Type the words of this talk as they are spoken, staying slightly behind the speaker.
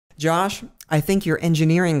Josh, I think your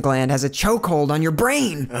engineering gland has a chokehold on your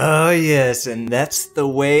brain. Oh, yes, and that's the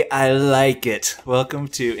way I like it. Welcome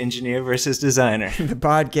to Engineer versus Designer, The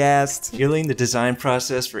podcast. healing the design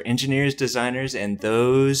process for engineers, designers, and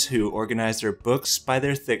those who organize their books by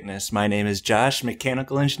their thickness. My name is Josh,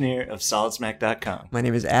 mechanical engineer of SolidSmack.com. My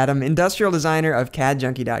name is Adam, industrial designer of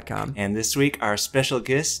CADJunkie.com. And this week, our special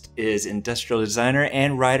guest is industrial designer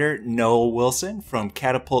and writer Noel Wilson from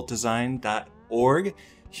CatapultDesign.org.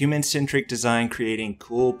 Human-centric design creating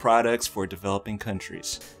cool products for developing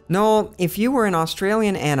countries. Noel, if you were an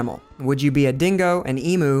Australian animal, would you be a dingo, an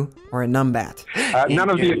emu, or a numbat? None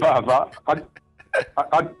of the above.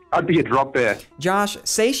 I'd be a drop bear. Josh,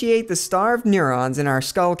 satiate the starved neurons in our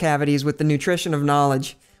skull cavities with the nutrition of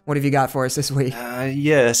knowledge. What have you got for us this week?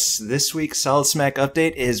 Yes, this week's Solid Smack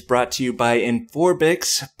update is brought to you by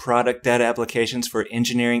Inforbix, product data applications for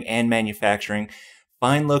engineering and manufacturing.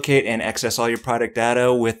 Find, locate, and access all your product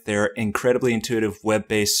data with their incredibly intuitive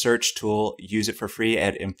web-based search tool. Use it for free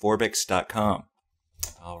at Inforbix.com.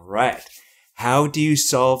 All right. How do you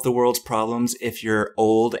solve the world's problems if you're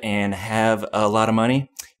old and have a lot of money?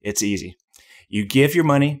 It's easy. You give your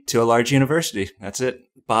money to a large university. That's it.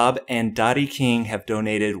 Bob and Dottie King have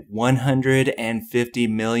donated $150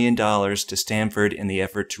 million to Stanford in the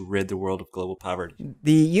effort to rid the world of global poverty.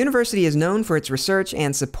 The university is known for its research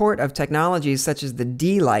and support of technologies such as the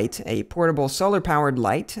D-Light, a portable solar-powered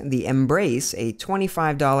light, the Embrace, a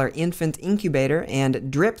 $25 infant incubator, and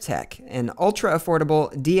DripTech, an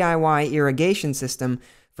ultra-affordable DIY irrigation system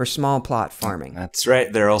for small plot farming. That's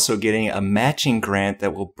right. They're also getting a matching grant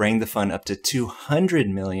that will bring the fund up to $200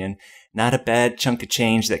 million. Not a bad chunk of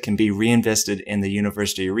change that can be reinvested in the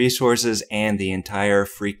university resources and the entire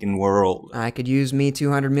freaking world. I could use me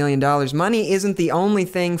 $200 million. Money isn't the only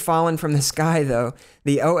thing falling from the sky, though.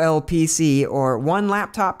 The OLPC, or One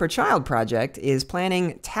Laptop Per Child project, is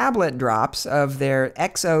planning tablet drops of their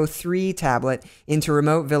XO3 tablet into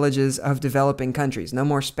remote villages of developing countries. No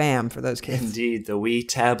more spam for those kids. Indeed, the Wii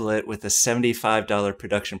tablet with a $75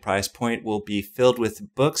 production price point will be filled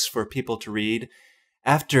with books for people to read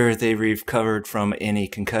after they've recovered from any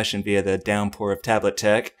concussion via the downpour of tablet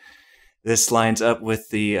tech. This lines up with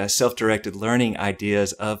the self-directed learning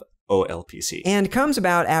ideas of OLPC. And comes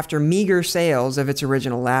about after meager sales of its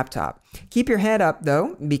original laptop. Keep your head up,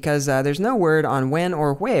 though, because there's no word on when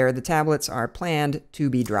or where the tablets are planned to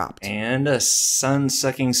be dropped. And a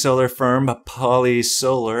sun-sucking solar firm, Poly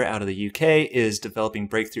Solar, out of the UK, is developing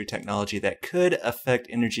breakthrough technology that could affect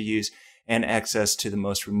energy use and access to the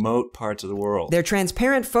most remote parts of the world. Their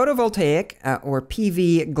transparent photovoltaic, or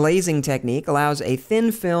PV, glazing technique allows a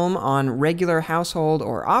thin film on regular household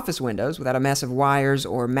or office windows without a mess of wires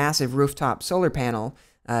or massive rooftop solar panel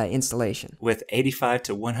installation. With 85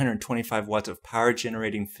 to 125 watts of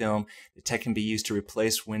power-generating film, the tech can be used to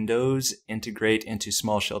replace windows, integrate into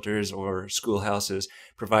small shelters or schoolhouses,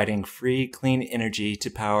 providing free, clean energy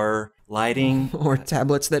to power lighting. Or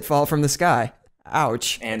tablets that fall from the sky.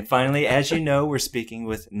 Ouch. And finally, as you know, we're speaking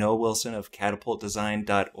with Noel Wilson of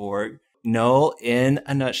CatapultDesign.org. Noel, in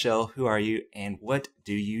a nutshell, who are you and what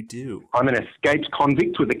do you do? I'm an escaped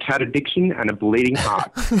convict with a cat addiction and a bleeding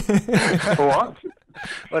heart. For what?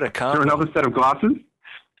 What a combo. For another set of glasses,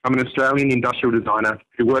 I'm an Australian industrial designer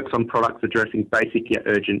who works on products addressing basic yet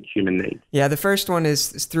urgent human needs. Yeah, the first one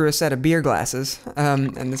is through a set of beer glasses,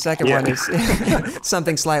 and the second one is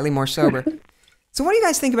something slightly more sober. So what do you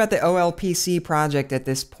guys think about the OLPC project at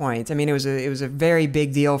this point? I mean, it was a very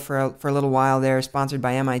big deal for a little while there, sponsored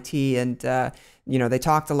by MIT, and you know, they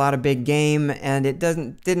talked a lot of big game, and it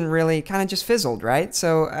didn't really, kind of just fizzled, right?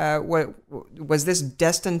 So what was this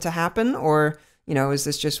destined to happen, or you know, is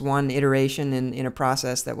this just one iteration in a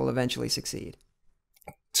process that will eventually succeed?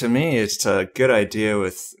 To me, it's a good idea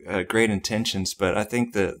with great intentions, but I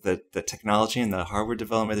think the technology and the hardware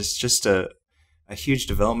development is just a huge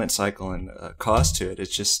development cycle and cost to it.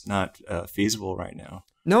 It's just not feasible right now.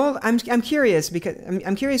 Noel, I'm curious because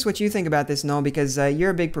I'm curious what you think about this, Noel, because you're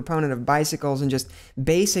a big proponent of bicycles and just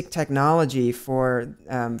basic technology for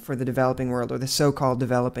the developing world, or the so-called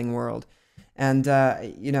developing world. And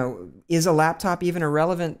you know, is a laptop even a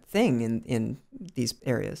relevant thing in these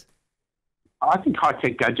areas? I think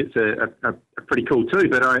high-tech gadgets are pretty cool too,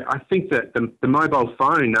 but I think that the mobile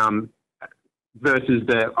phone versus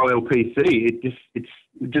the OLPC, it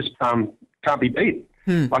just can't be beat.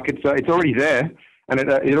 Like it's already there, and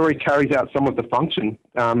it already carries out some of the function.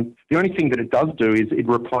 The only thing that it does do is it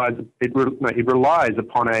relies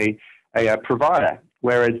upon a provider,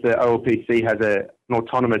 whereas the OLPC has an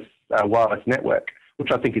autonomous wireless network,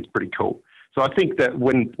 which I think is pretty cool. So I think that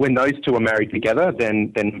when those two are married together,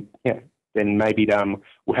 then yeah, then maybe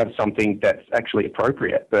we'll have something that's actually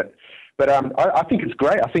appropriate. But I think it's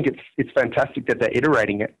great. I think it's fantastic that they're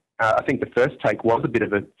iterating it. I think the first take was a bit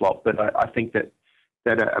of a flop, but I think that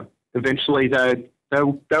eventually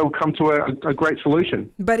they'll come to a great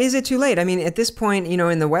solution. But is it too late? I mean, at this point,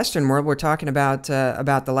 in the Western world, we're talking about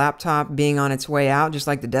the laptop being on its way out, just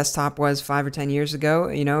like the desktop was 5 or 10 years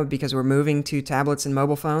ago, because we're moving to tablets and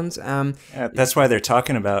mobile phones. That's why they're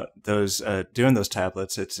talking about those doing those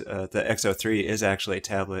tablets. It's the XO3 is actually a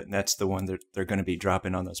tablet, and that's the one that they're going to be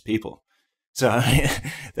dropping on those people. So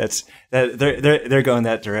they're going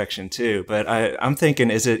that direction too. But I'm thinking,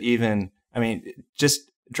 is it even? I mean,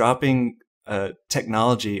 just dropping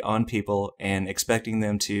technology on people and expecting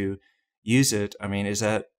them to use it. I mean, is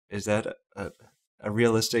that a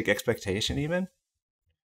realistic expectation even?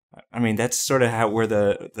 I mean, that's sort of where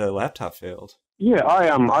the laptop failed. Yeah,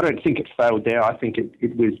 I don't think it failed there. I think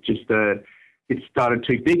it was just it started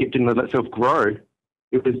too big. It didn't let itself grow.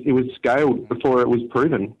 It was scaled before it was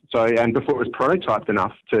proven. And before it was prototyped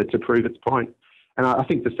enough to prove its point. And I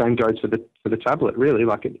think the same goes for the tablet, really.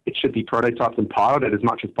 Like it should be prototyped and piloted as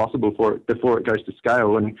much as possible before it goes to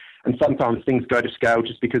scale. And sometimes things go to scale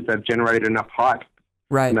just because they've generated enough hype.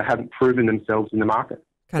 Right. And they haven't proven themselves in the market.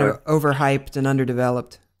 Kind of overhyped and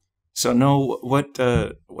underdeveloped. So, Noel, what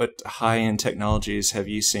high-end technologies have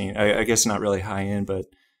you seen? I guess not really high-end, but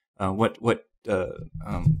what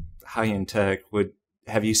high-end tech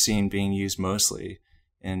have you seen being used mostly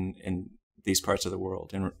in these parts of the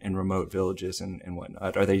world, in remote villages and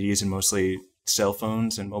whatnot? Are they using mostly cell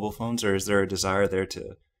phones and mobile phones, or is there a desire there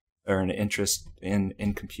or an interest in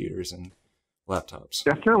computers and laptops?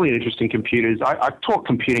 Definitely an interest in computers. I taught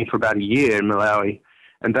computing for about a year in Malawi,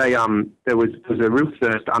 and there was a real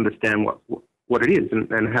thirst to understand what it is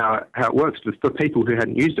and how it works for people who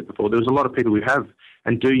hadn't used it before. There was a lot of people who have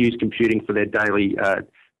and do use computing for their daily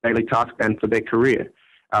tasks and for their career.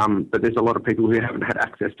 But there's a lot of people who haven't had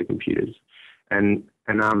access to computers, and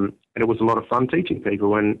it was a lot of fun teaching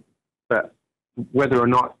people. But whether or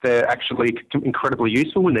not they're actually incredibly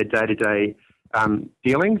useful in their day-to-day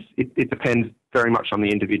dealings, it depends very much on the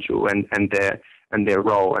individual and their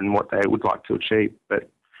role and what they would like to achieve. But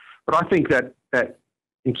I think that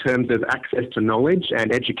in terms of access to knowledge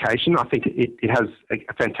and education, I think it has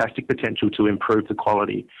a fantastic potential to improve the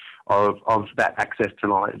quality of that access to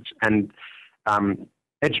knowledge. And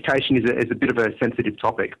education is a bit of a sensitive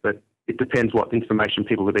topic, but it depends what information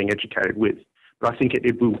people are being educated with. But I think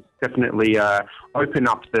it will definitely open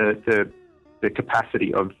up the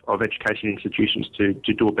capacity of education institutions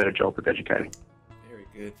to do a better job of educating. Very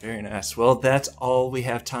good. Very nice. Well, that's all we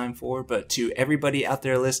have time for. But to everybody out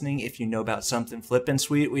there listening, if you know about something flippin'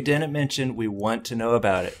 sweet we didn't mention, we want to know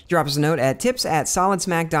about it. Drop us a note at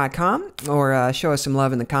tips@solidsmack.com or show us some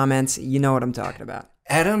love in the comments. You know what I'm talking about.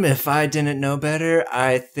 Adam, if I didn't know better,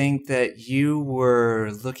 I think that you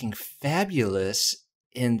were looking fabulous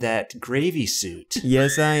in that gravy suit.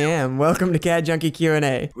 Yes, I am. Welcome to Cat Junkie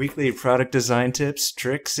Q&A. Weekly product design tips,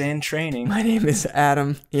 tricks, and training. My name is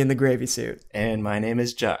Adam in the gravy suit. And my name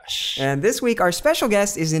is Josh. And this week, our special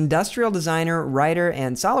guest is industrial designer, writer,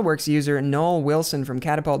 and SolidWorks user Noel Wilson from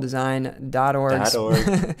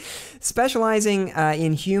CatapultDesign.org. Specializing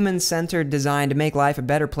in human-centered design to make life a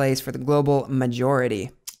better place for the global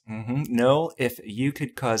majority. Mm-hmm. Noel, if you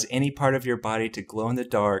could cause any part of your body to glow in the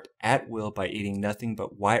dark at will by eating nothing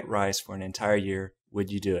but white rice for an entire year,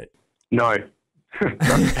 would you do it? No.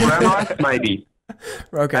 Brown rice, maybe.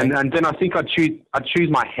 Okay. And then I think I'd choose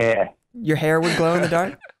my hair. Your hair would glow in the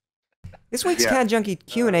dark? This week's Cat Junkie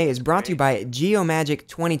Q&A is brought to you by Geomagic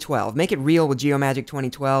 2012. Make it real with Geomagic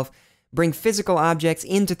 2012. Bring physical objects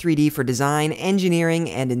into 3D for design, engineering,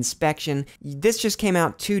 and inspection. This just came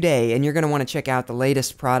out today, and you're going to want to check out the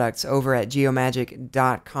latest products over at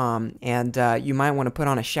geomagic.com. And you might want to put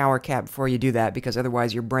on a shower cap before you do that, because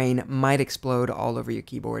otherwise your brain might explode all over your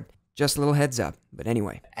keyboard. Just a little heads up. But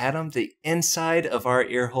anyway. Adam, the inside of our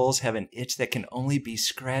ear holes have an itch that can only be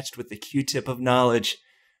scratched with the Q-tip of knowledge.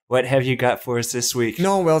 What have you got for us this week?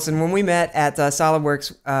 Noel Wilson, when we met at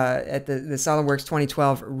SolidWorks, at the SolidWorks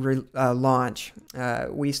 2012 launch,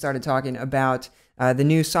 we started talking about the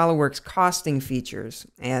new SolidWorks costing features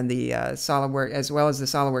and the SolidWorks, as well as the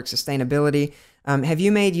SolidWorks sustainability. Have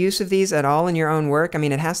you made use of these at all in your own work? I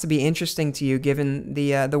mean, it has to be interesting to you given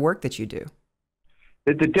the work that you do.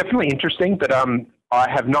 They're definitely interesting, but I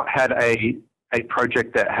have not had a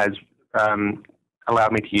project that has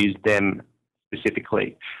allowed me to use them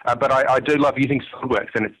specifically. But I do love using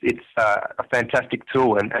SolidWorks, and it's a fantastic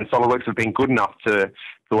tool, and SolidWorks have been good enough to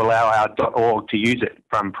allow our .org to use it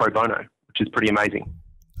from pro bono, which is pretty amazing.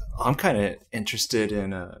 I'm kind of interested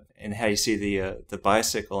in how you see the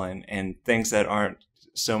bicycle and things that aren't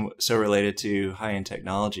so related to high-end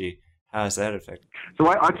technology. How has that affected? So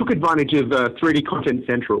I took advantage of 3D Content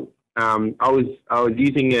Central. I was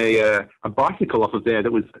using a bicycle off of there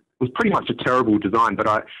that was pretty much a terrible design, but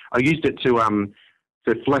I used it to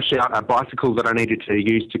flesh out a bicycle that I needed to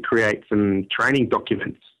use to create some training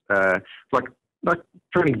documents, like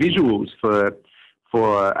training visuals for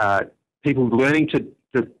people learning to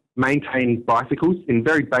maintain bicycles in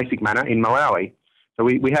very basic manner in Malawi. So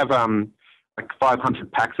we have like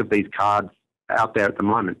 500 packs of these cards out there at the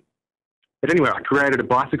moment. But anyway, I created a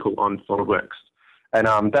bicycle on SolidWorks,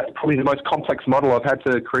 and that's probably the most complex model I've had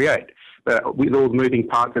to create. With all the moving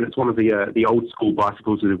parts, and it's one of the old school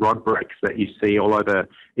bicycles with rod brakes that you see all over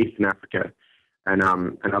Eastern Africa and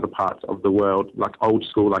other parts of the world, like old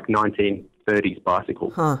school, like 1930s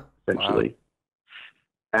bicycle, essentially. Wow.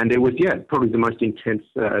 And it was probably the most intense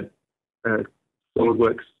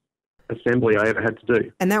SolidWorks assembly I ever had to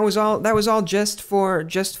do. And that was all just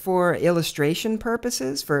for illustration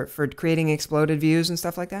purposes, for creating exploded views and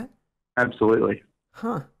stuff like that? Absolutely.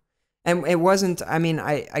 Huh. And it wasn't, I mean,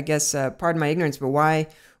 I guess, pardon my ignorance, but why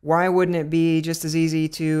wouldn't it be just as easy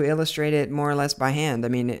to illustrate it more or less by hand? I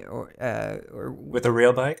mean, or with a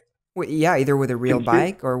real bike? Yeah, either with a real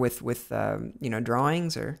bike or with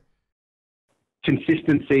drawings or...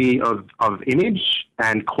 Consistency of image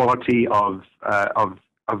and quality of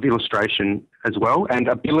illustration as well, and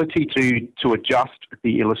ability to adjust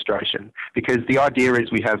the illustration, because the idea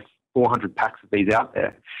is we have 400 packs of these out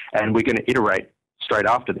there, and we're going to iterate straight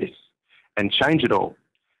after this and change it all.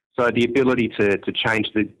 So the ability to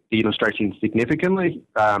change the illustration significantly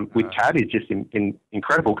with CAD is just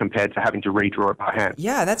incredible compared to having to redraw it by hand.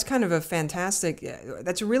 Yeah, that's kind of a fantastic,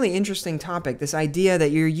 that's a really interesting topic, this idea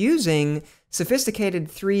that you're using sophisticated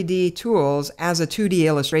 3D tools as a 2D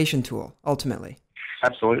illustration tool, ultimately.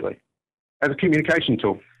 Absolutely. As a communication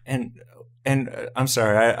tool. And I'm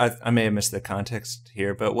sorry, I may have missed the context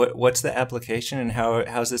here, but what's the application, and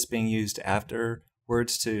how's this being used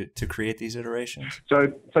afterwards to create these iterations?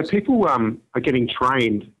 So people are getting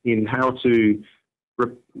trained in how to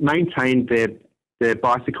maintain their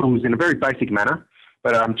bicycles in a very basic manner,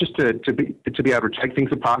 but just to be able to take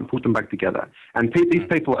things apart and put them back together. And these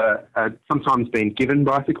people are sometimes being given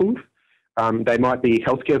bicycles. They might be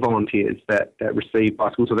healthcare volunteers that receive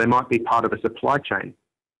bicycles, or they might be part of a supply chain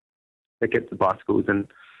that gets the bicycles. And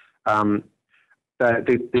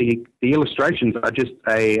the illustrations are just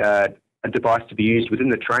a device to be used within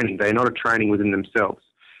the training. They are not a training within themselves,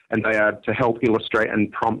 and they are to help illustrate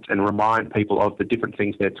and prompt and remind people of the different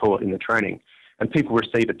things they're taught in the training. And people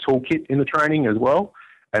receive a toolkit in the training as well,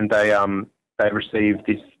 and they receive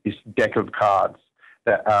this deck of cards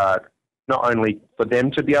that are not only for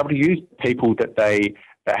them to be able to use, people that they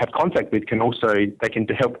have contact with can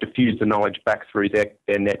help diffuse the knowledge back through their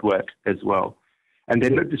network as well. And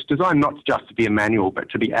then it's designed not just to be a manual, but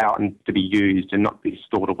to be out and to be used and not be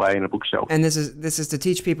stored away in a bookshelf. And this is to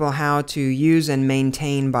teach people how to use and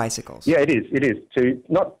maintain bicycles. Yeah, it is. It is to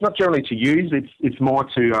not generally to use. It's more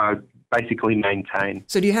to basically maintain.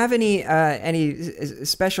 So do you have any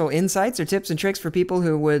special insights or tips and tricks for people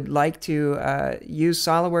who would like to use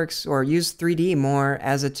SolidWorks or use 3D more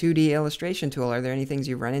as a 2D illustration tool? Are there any things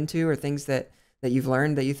you've run into or things that you've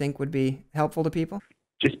learned that you think would be helpful to people?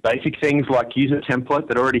 Just basic things like use a template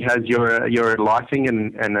that already has your lighting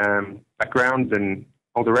and backgrounds and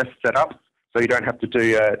all the rest set up, so you don't have to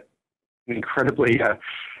do an incredibly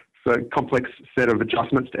complex set of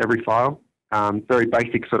adjustments to every file. Very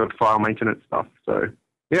basic sort of file maintenance stuff. So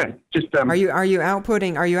yeah, just are you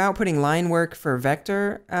outputting line work for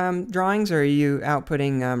vector drawings, or are you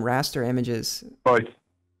outputting raster images? Both.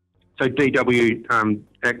 So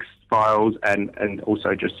DWX files and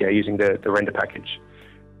also just using the render package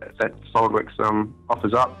that SolidWorks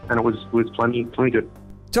offers up, and it was plenty good.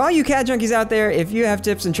 To all you CAD junkies out there, if you have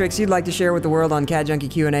tips and tricks you'd like to share with the world on CAD Junkie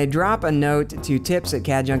Q&A, drop a note to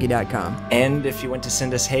tips@cadjunkie.com. And if you want to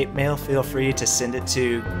send us hate mail, feel free to send it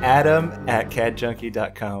to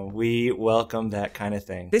adam@cadjunkie.com. We welcome that kind of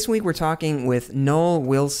thing. This week we're talking with Noel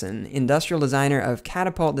Wilson, industrial designer of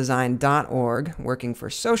catapultdesign.org, working for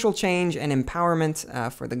social change and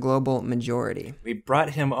empowerment for the global majority. We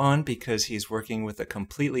brought him on because he's working with a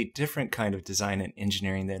completely different kind of design and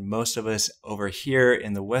engineering than most of us over here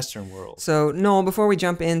in the Western world. So, Noel, before we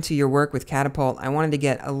jump into your work with Catapult, I wanted to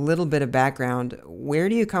get a little bit of background. Where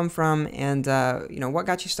do you come from, and what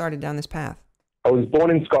got you started down this path? I was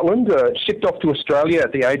born in Scotland, shipped off to Australia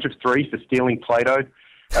at the age of 3 for stealing play-doh,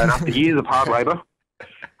 and after years of hard labour,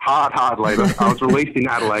 I was released in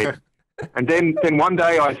Adelaide And then one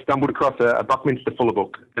day I stumbled across a Buckminster Fuller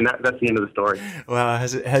book, and that's the end of the story. Wow.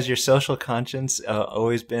 Has your social conscience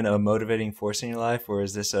always been a motivating force in your life, or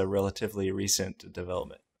is this a relatively recent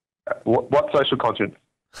development? What social conscience?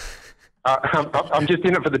 I'm just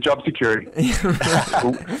in it for the job security.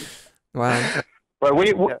 Wow. Well,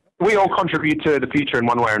 we all contribute to the future in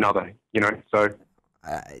one way or another, so...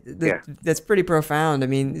 That's pretty profound. I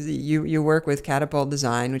mean, you work with Catapult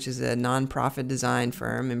Design, which is a nonprofit design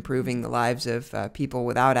firm improving the lives of people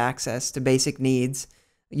without access to basic needs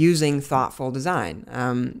using thoughtful design.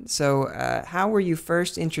 So how were you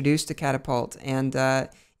first introduced to Catapult, and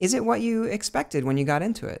is it what you expected when you got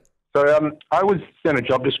into it? So I was sent a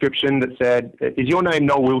job description that said, "Is your name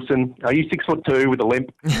Noel Wilson? Are you 6'2" with a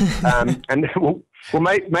limp?" And well,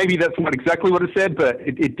 maybe that's not exactly what it said, but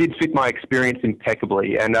it did fit my experience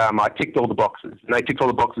impeccably, and I ticked all the boxes, and they ticked all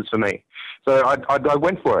the boxes for me. So I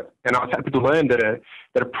went for it, and I was happy to learn that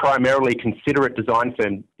a primarily considerate design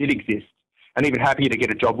firm did exist, and even happier to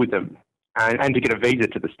get a job with them and to get a visa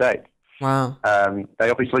to the States. Wow. They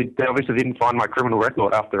obviously didn't find my criminal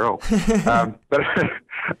record after all. But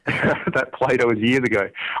that play-doh was years ago.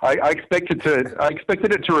 I expected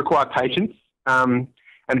it to require patience, and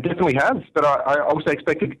it definitely has. But I also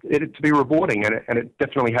expected it to be rewarding, and it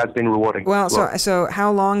definitely has been rewarding. Well, so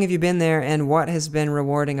how long have you been there, and what has been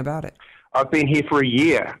rewarding about it? I've been here for a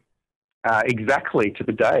year, exactly to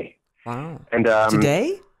the day. Wow. And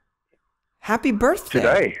today? Happy birthday!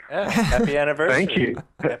 Today. Yeah, happy anniversary! Thank you.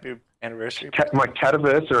 Happy anniversary! My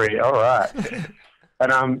cataversary. All right.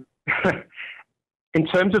 And in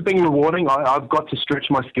terms of being rewarding, I've got to stretch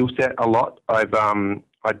my skill set a lot. I have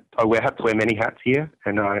to wear many hats here,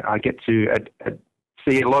 and I get to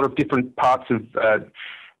see a lot of different parts of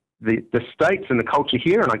the States and the culture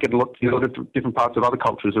here, and I get to see a lot of different parts of other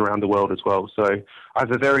cultures around the world as well. So I have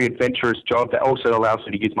a very adventurous job that also allows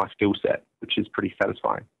me to use my skill set, which is pretty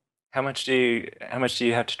satisfying. How much do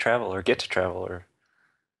you have to travel, or get to travel, or?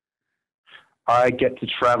 I get to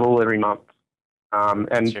travel every month,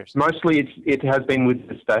 and mostly it has been with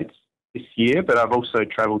the States this year, but I've also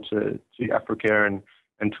travelled to Africa and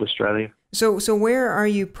to Australia. So where are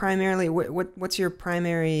you primarily? What's your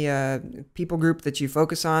primary people group that you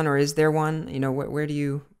focus on, or is there one? Where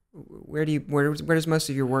does most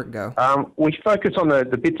of your work go? We focus on the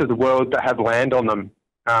bits of the world that have land on them.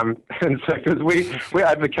 And so, because we're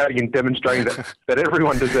advocating and demonstrating that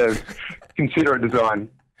everyone deserves considerate design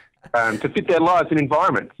to fit their lives and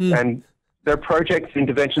environments. And there are projects and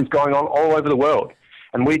interventions going on all over the world.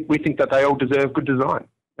 And we think that they all deserve good design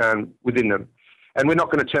within them. And we're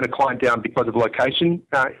not going to turn a client down because of location,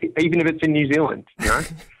 even if it's in New Zealand,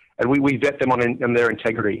 And we vet them on their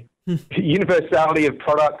integrity. Universality of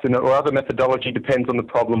products or other methodology depends on the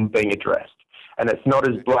problem being addressed. And it's not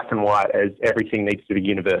as black and white as everything needs to be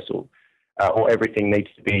universal or everything needs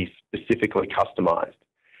to be specifically customized.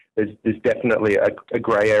 There's definitely a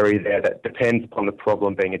gray area there that depends upon the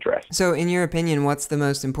problem being addressed. So in your opinion, what's the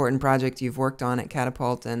most important project you've worked on at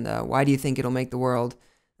Catapult, and why do you think it'll make the world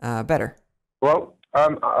better? Well,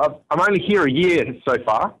 I'm only here a year so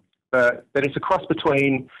far, but it's a cross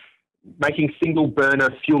between making single-burner,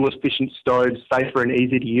 fuel-efficient stoves safer and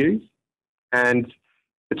easy to use, and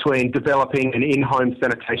between developing an in-home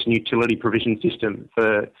sanitation utility provision system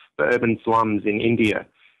for urban slums in India.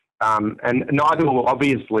 And neither will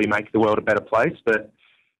obviously make the world a better place, but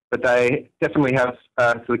they definitely have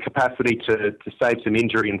the capacity to save some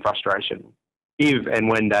injury and frustration if and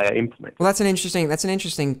when they are implemented. Well, that's an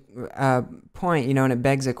interesting point, and it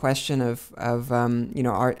begs a question of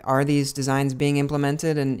are these designs being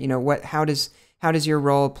implemented, and how does your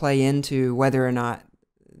role play into whether or not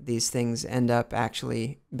these things end up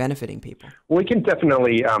actually benefiting people? We can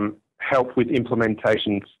definitely help with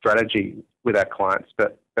implementation strategy with our clients,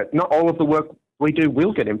 but not all of the work we do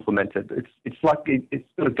will get implemented. It's like it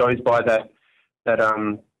sort of goes by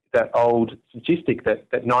that old statistic that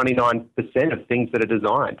 99% of things that are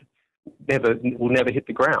designed will never hit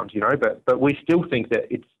the ground, But we still think that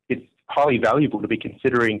it's highly valuable to be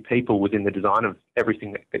considering people within the design of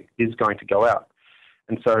everything that is going to go out,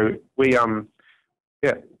 and so we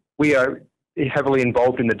are heavily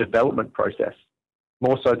involved in the development process,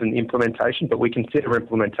 more so than the implementation, but we consider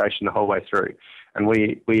implementation the whole way through. And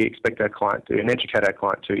we expect our client to, and educate our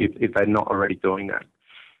client to, if they're not already doing that.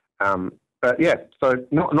 But yeah, so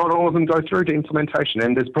not all of them go through to implementation,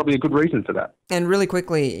 and there's probably a good reason for that. And really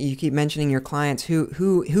quickly, you keep mentioning your clients.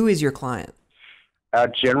 Who is your client? Our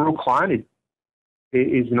general client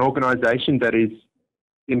is an organisation that is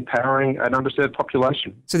empowering an underserved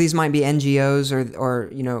population. So these might be NGOs or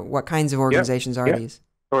what kinds of organizations are these?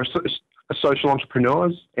 Or social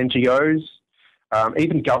entrepreneurs, NGOs,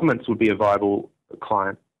 Even governments would be a viable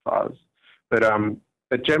client for us.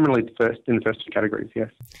 But generally, in the first two categories, yes.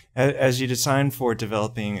 As you design for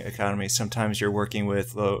developing economies, sometimes you're working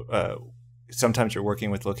with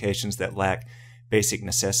locations that lack basic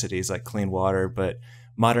necessities like clean water, but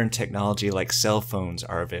modern technology like cell phones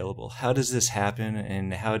are available. How does this happen,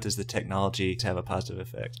 and how does the technology have a positive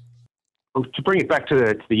effect? Well, to bring it back to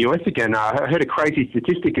the US again, I heard a crazy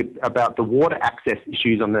statistic about the water access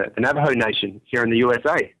issues on the Navajo Nation here in the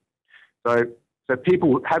USA. So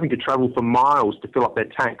people having to travel for miles to fill up their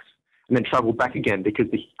tanks and then travel back again because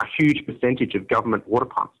a huge percentage of government water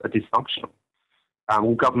pumps are dysfunctional.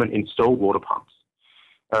 Government installed water pumps.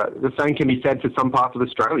 The same can be said for some parts of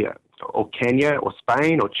Australia, or Kenya, or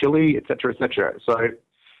Spain, or Chile, et cetera, et cetera. So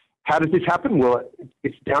how does this happen? Well,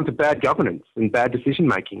 it's down to bad governance and bad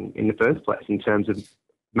decision-making in the first place in terms of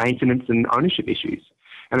maintenance and ownership issues.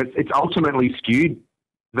 And it's ultimately skewed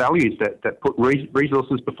values that put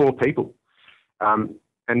resources before people.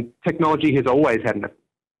 And technology has always had an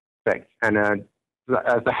effect. And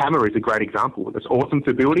the hammer is a great example. It's awesome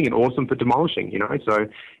for building and awesome for demolishing, So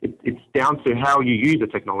it's down to how you use the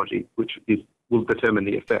technology, which will determine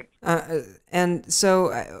the effect. And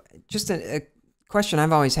so just a question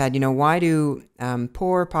I've always had, why do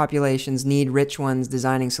poor populations need rich ones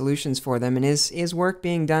designing solutions for them? And is work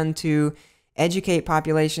being done to educate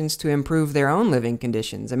populations to improve their own living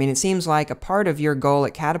conditions? I mean, it seems like a part of your goal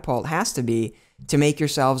at Catapult has to be to make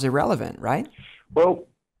yourselves irrelevant, right? Well,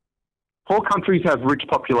 poor countries have rich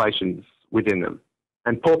populations within them,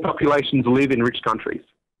 and poor populations live in rich countries.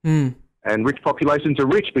 And rich populations are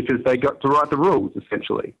rich because they got to write the rules,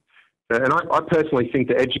 essentially. And I personally think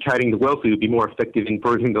that educating the wealthy would be more effective in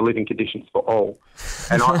improving the living conditions for all.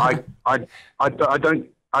 And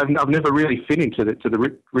I've never really fit into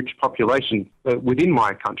the rich population within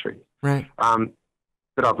my country, right?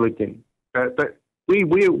 That I've lived in. But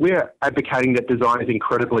we're advocating that design is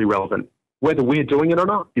incredibly relevant. Whether we're doing it or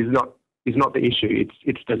not is not the issue.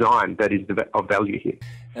 It's design that is of value here.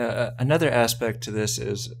 Another aspect to this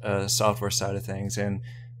is software side of things, and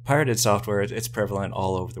pirated software. It's prevalent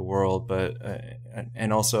all over the world, but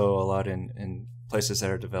and also a lot in places that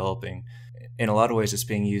are developing. In a lot of ways, it's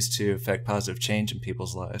being used to affect positive change in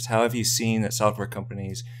people's lives. How have you seen that software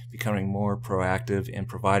companies becoming more proactive in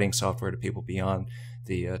providing software to people beyond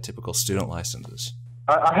the typical student licenses?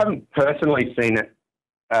 I haven't personally seen it,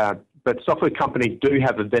 but software companies do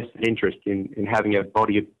have a vested interest in having a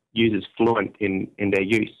body of users fluent in their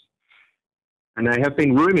use. And they have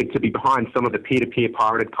been rumoured to be behind some of the peer-to-peer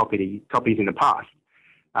pirated copies in the past.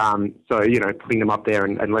 So, putting them up there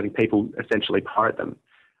and letting people essentially pirate them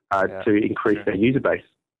to increase their user base.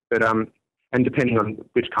 But and depending on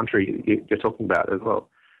which country you're talking about as well.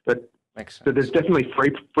 But so there's definitely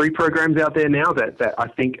free programs out there now that I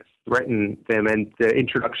think threaten them, and the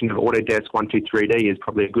introduction of Autodesk 123D is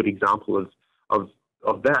probably a good example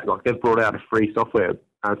of that. Like, they've brought out a free software,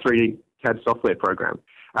 3D CAD software program.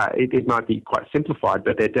 It might be quite simplified,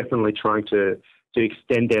 but they're definitely trying to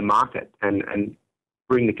extend their market and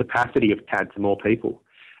bring the capacity of CAD to more people.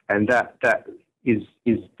 And that is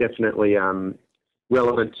definitely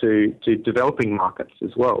relevant to developing markets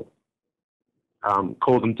as well.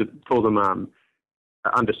 Call them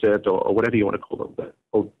underserved or whatever you want to call them,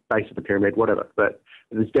 or base of the pyramid, whatever. But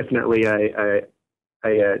there's definitely a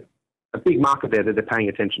big market there that they're paying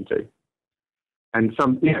attention to. And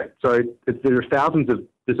so there are thousands of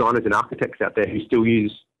designers and architects out there who still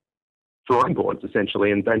use drawing boards,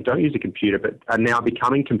 essentially, and don't use a computer, but are now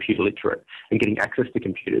becoming computer literate and getting access to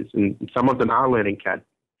computers. And some of them are learning CAD,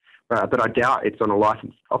 but I doubt it's on a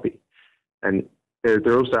licensed copy. And there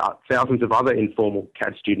are also thousands of other informal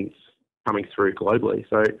CAD students coming through globally.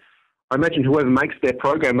 So I imagine whoever makes their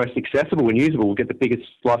program most accessible and usable will get the biggest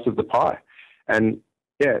slice of the pie. And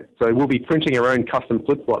so we'll be printing our own custom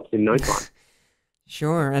flip-flops in no time.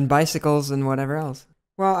 Sure, and bicycles and whatever else.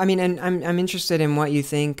 Well, I mean, and I'm interested in what you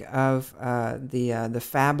think of the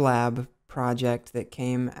Fab Lab project that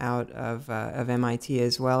came out of MIT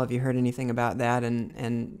as well. Have you heard anything about that,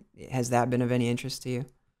 and has that been of any interest to you?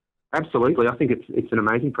 Absolutely, I think it's an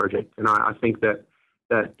amazing project, and I think that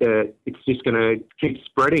it's just going to keep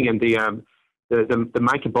spreading, and the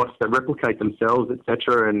maker bots that replicate themselves,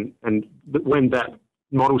 etc. And when that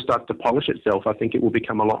model starts to polish itself, I think it will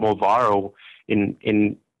become a lot more viral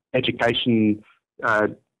in education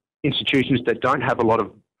institutions that don't have a lot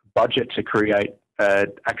of budget to create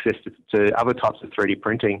access to other types of 3D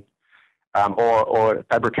printing or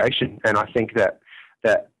fabrication. And I think that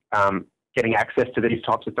getting access to these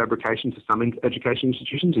types of fabrication to some education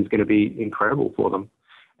institutions is going to be incredible for them.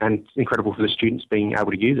 and it's incredible for the students being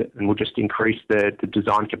able to use it, and will just increase the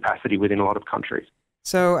design capacity within a lot of countries.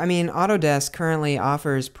 So, I mean, Autodesk currently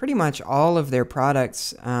offers pretty much all of their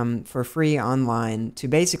products for free online to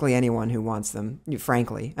basically anyone who wants them,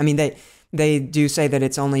 frankly. I mean, they do say that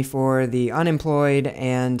it's only for the unemployed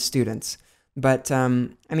and students. But, I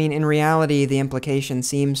mean, in reality, the implication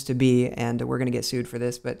seems to be, and we're going to get sued for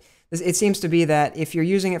this, but it seems to be that if you're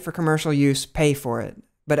using it for commercial use, pay for it.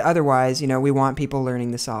 But otherwise, we want people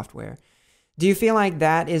learning the software. Do you feel like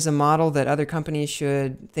that is a model that other companies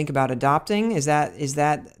should think about adopting? Is that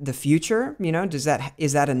the future? Is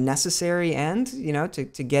that a necessary end?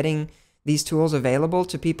 To getting these tools available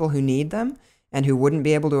to people who need them and who wouldn't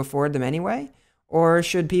be able to afford them anyway? Or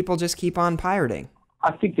should people just keep on pirating?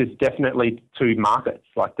 I think there's definitely two markets.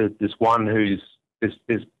 Like there's one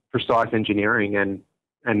there's precise engineering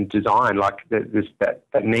and design, like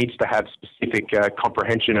that needs to have specific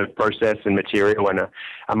comprehension of process and material and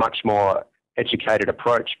a much more educated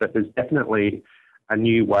approach. But there's definitely a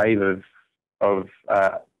new wave of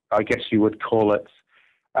I guess you would call it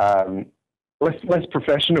less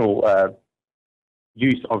professional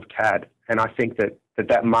use of CAD, and I think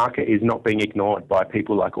that market is not being ignored by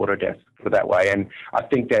people like Autodesk for that way. And I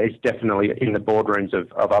think that is definitely in the boardrooms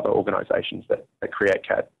of other organizations that create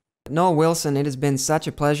CAD. Noel Wilson, it has been such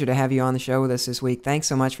a pleasure to have you on the show with us this week. Thanks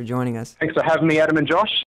so much for joining us. Thanks for having me, Adam and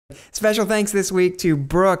Josh. Special thanks this week to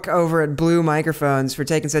Brooke over at Blue Microphones for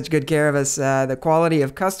taking such good care of us. The quality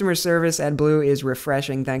of customer service at Blue is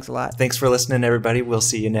refreshing. Thanks a lot. Thanks for listening, everybody. We'll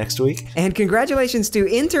see you next week. And congratulations to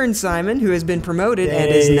intern Simon, who has been promoted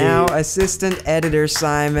and is now assistant editor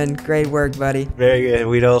Simon. Great work, buddy. Very good.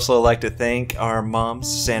 We'd also like to thank our moms,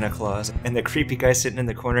 Santa Claus, and the creepy guy sitting in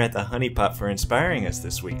the corner at the honey pot for inspiring us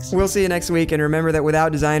this week. We'll see you next week, and remember that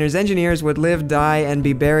without designers, engineers would live, die, and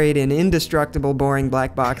be buried in indestructible, boring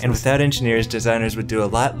black boxes. And without engineers, designers would do a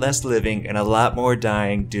lot less living and a lot more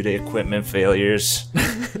dying due to equipment failures.